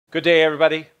Good day,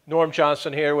 everybody. Norm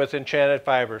Johnson here with Enchanted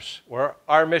Fibers, where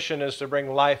our mission is to bring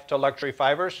life to luxury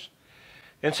fibers.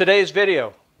 In today's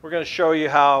video, we're going to show you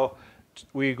how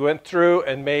we went through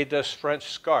and made this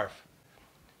French scarf.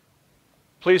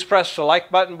 Please press the like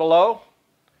button below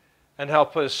and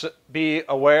help us be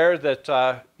aware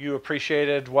that you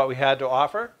appreciated what we had to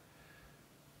offer.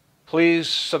 Please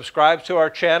subscribe to our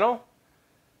channel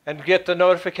and get the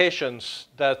notifications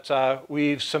that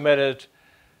we've submitted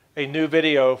a new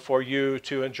video for you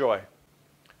to enjoy.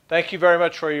 Thank you very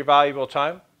much for your valuable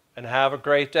time and have a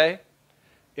great day.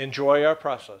 Enjoy our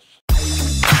process.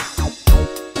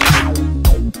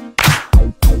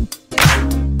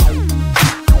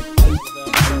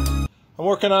 I'm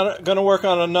going to work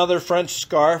on another French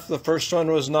scarf. The first one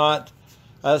was not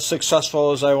as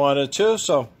successful as I wanted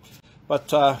to, but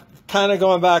kind of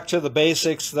going back to the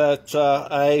basics that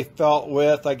I felt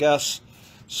with, I guess.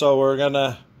 So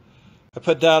I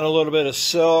put down a little bit of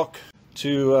silk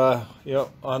to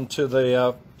onto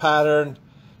the pattern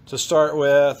to start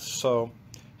with. So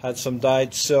had some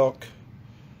dyed silk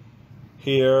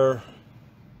here.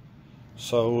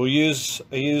 So I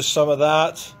use some of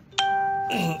that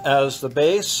as the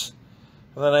base.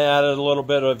 And then I added a little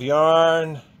bit of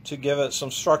yarn to give it some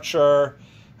structure.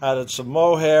 Added some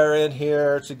mohair in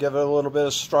here to give it a little bit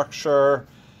of structure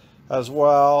as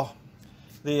well.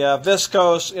 The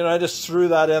viscose, I just threw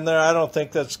that in there. I don't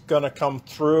think that's going to come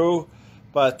through,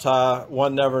 but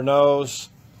one never knows.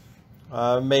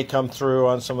 May come through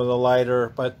on some of the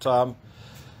lighter, but I'm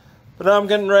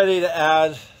getting ready to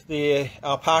add the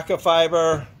alpaca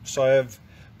fiber. So I've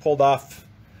pulled off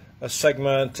a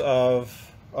segment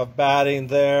of batting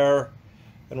there,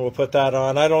 and we'll put that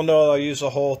on. I don't know, I'll use the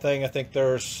whole thing. I think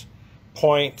there's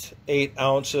 0.8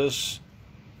 ounces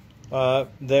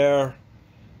there.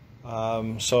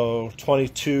 So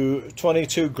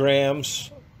 22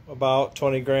 grams, about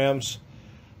 20 grams.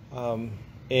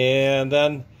 And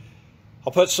then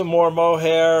I'll put some more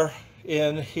mohair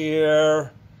in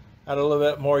here, add a little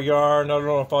bit more yarn. I don't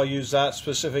know if I'll use that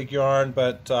specific yarn,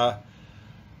 but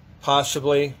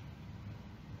possibly.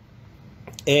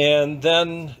 And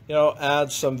then,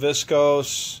 add some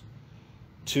viscose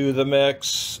to the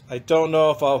mix. I don't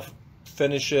know if I'll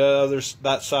finish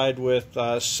that side with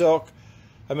silk.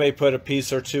 I may put a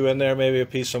piece or two in there, maybe a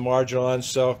piece of marjoram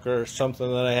silk or something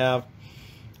that I have.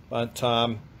 But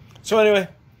so anyway,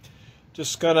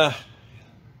 just gonna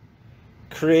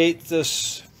create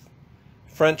this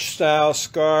French style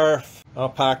scarf.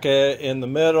 Alpaca in the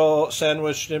middle,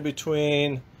 sandwiched in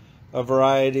between a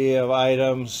variety of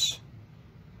items,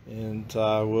 and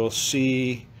we'll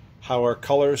see how our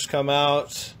colors come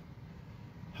out,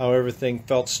 how everything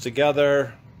felts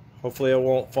together. Hopefully it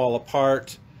won't fall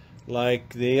apart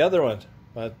like the other one,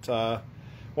 but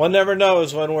one never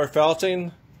knows when we're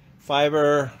felting.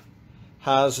 Fiber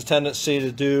has a tendency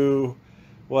to do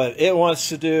what it wants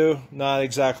to do, not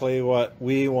exactly what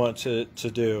we want it to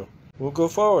do. We'll go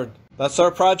forward. That's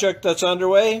our project that's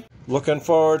underway. Looking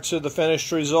forward to the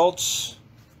finished results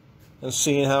and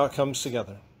seeing how it comes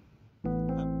together.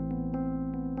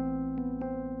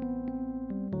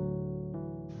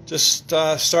 Just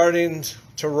starting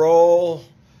to roll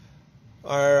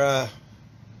our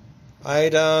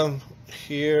item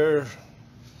here.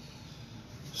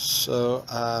 So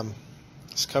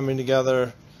it's coming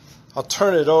together. I'll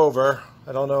turn it over.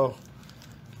 I don't know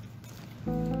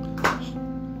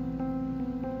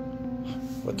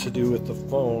what to do with the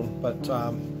phone, but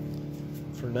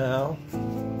for now,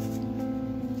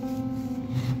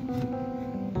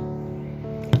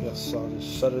 I guess I'll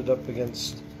just set it up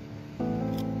against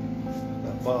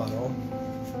that bottle.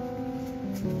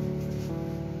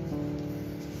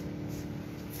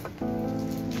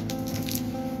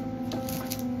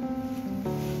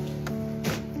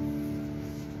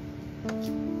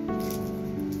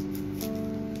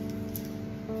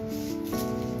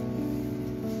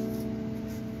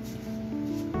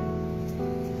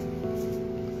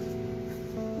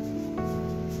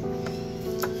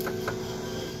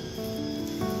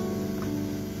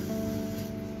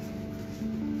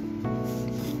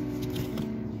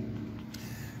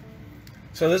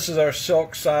 So this is our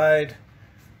silk side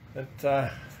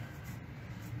that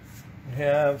we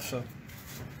have. So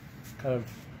kind of,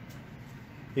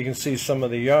 you can see some of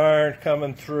the yarn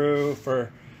coming through for a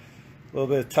little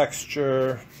bit of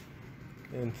texture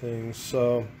and things.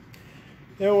 So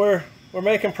we're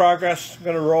making progress. I'm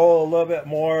going to roll a little bit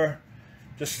more,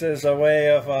 just as a way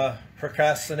of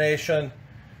procrastination,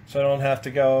 so I don't have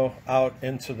to go out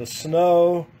into the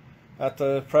snow at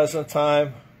the present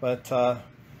time. But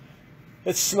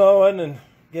it's snowing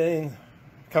and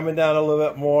coming down a little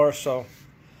bit more, so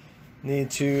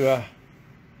need to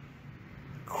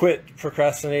quit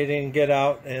procrastinating, get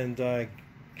out and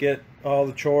get all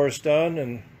the chores done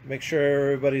and make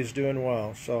sure everybody's doing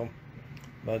well. So,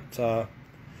 but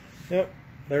yep,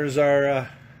 there's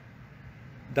our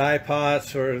dye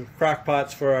pots or crock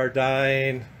pots for our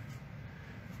dyeing,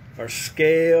 our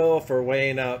scale for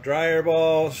weighing out dryer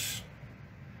balls,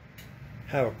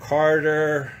 have a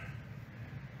carder.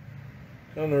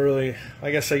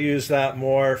 I guess I use that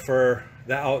more for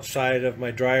the outside of my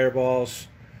dryer balls,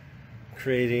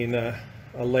 creating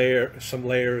some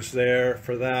layers there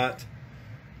for that.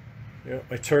 You know,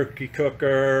 my turkey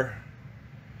cooker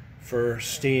for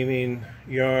steaming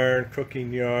yarn,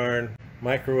 cooking yarn,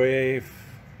 microwave,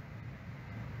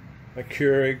 my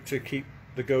Keurig to keep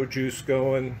the go juice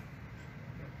going.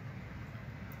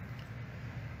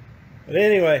 But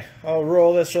anyway, I'll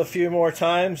roll this a few more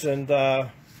times and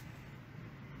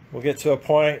we'll get to a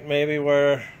point maybe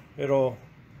where I'll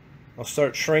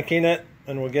start shrinking it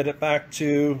and we'll get it back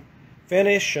to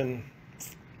finish, and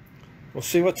we'll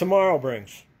see what tomorrow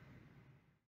brings.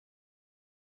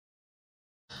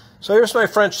 So here's my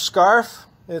French scarf.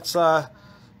 It's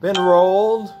been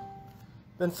rolled,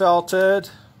 been felted.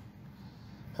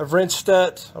 I've rinsed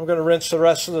it. I'm going to rinse the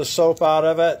rest of the soap out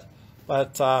of it,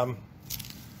 but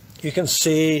you can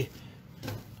see,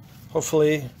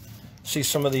 hopefully, see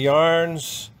some of the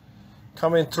yarns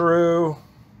coming through.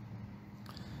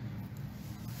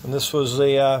 And this was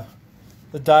the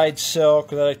dyed silk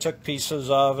that I took pieces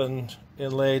of and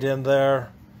laid in there.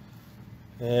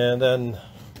 And then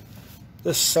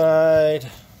this side,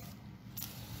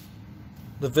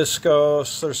 the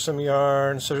viscose, there's some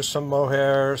yarns, there's some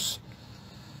mohairs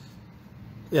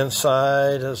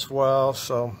inside as well.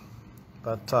 So,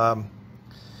 but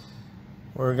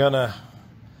we're gonna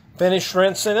finish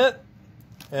rinsing it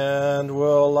and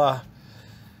we'll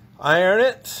iron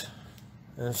it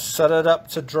and set it up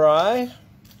to dry.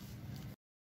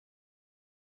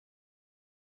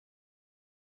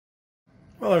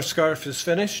 Well, our scarf is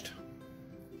finished.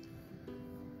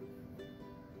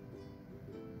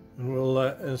 And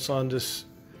it's on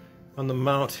the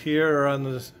mount here, or on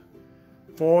the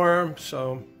form,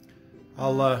 so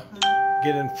I'll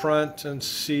get in front and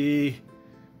see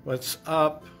what's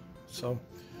up. So,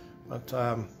 but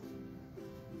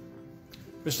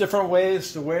there's different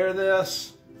ways to wear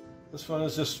this. This one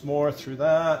is just more through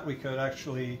that. We could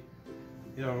actually,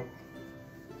 you know,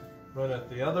 run it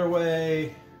the other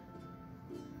way.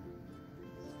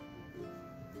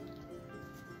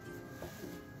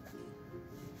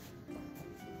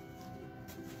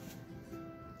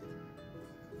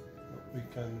 We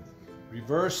can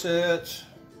reverse it.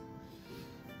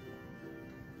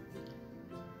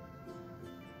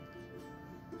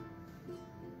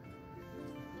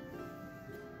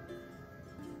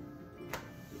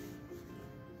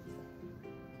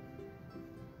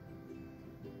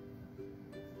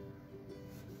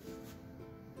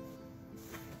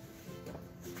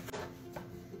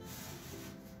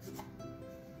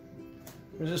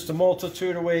 There's just a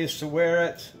multitude of ways to wear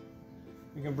it.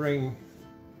 You can bring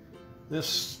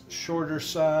this shorter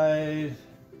side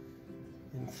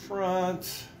in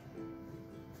front.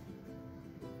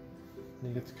 You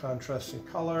get the contrasting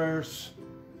colors.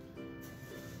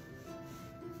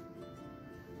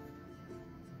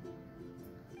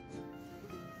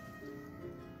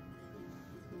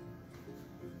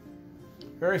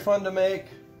 Very fun to make.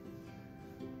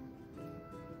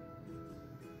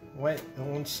 White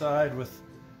on one side with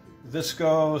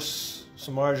viscose,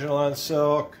 some marginal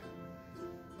silk.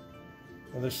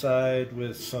 Other side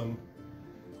with some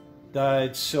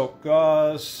dyed silk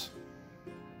gauze.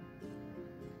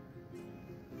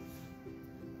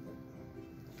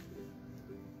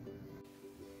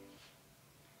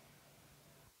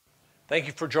 Thank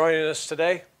you for joining us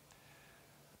today.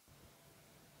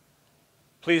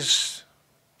 Please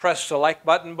press the like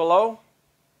button below.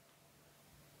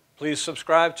 Please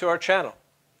subscribe to our channel.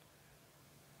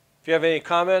 If you have any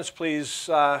comments, please,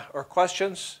 or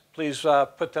questions, please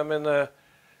put them in the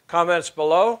comments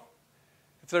below.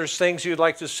 If there's things you'd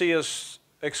like to see us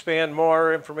expand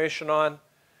more information on,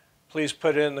 please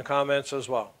put it in the comments as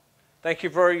well. Thank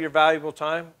you for your valuable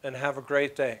time and have a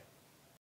great day.